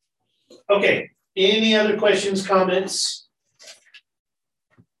 Okay. Any other questions, comments?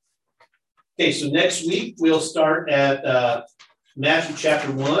 Okay, so next week we'll start at Matthew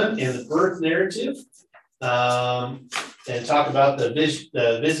chapter 1 and the birth narrative, and talk about the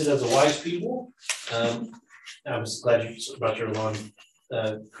visit of the wise people. I was glad you brought your long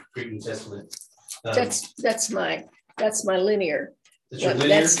Greek New Testament. That's my linear.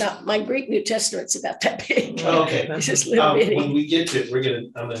 That's not my Greek New Testament's about that big. Oh, okay. It's just little bitty. When we get to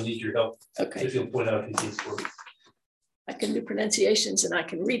it, I'm gonna need your help. Okay. If you'll point out a few things for me. I can do pronunciations and I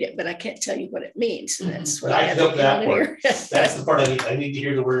can read it, but I can't tell you what it means. That's what I I have help to that part. here. That's the part I need. I need to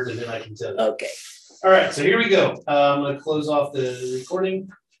hear the word and then I can tell you. Okay. All right, so here we go. I'm gonna close off the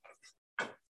recording.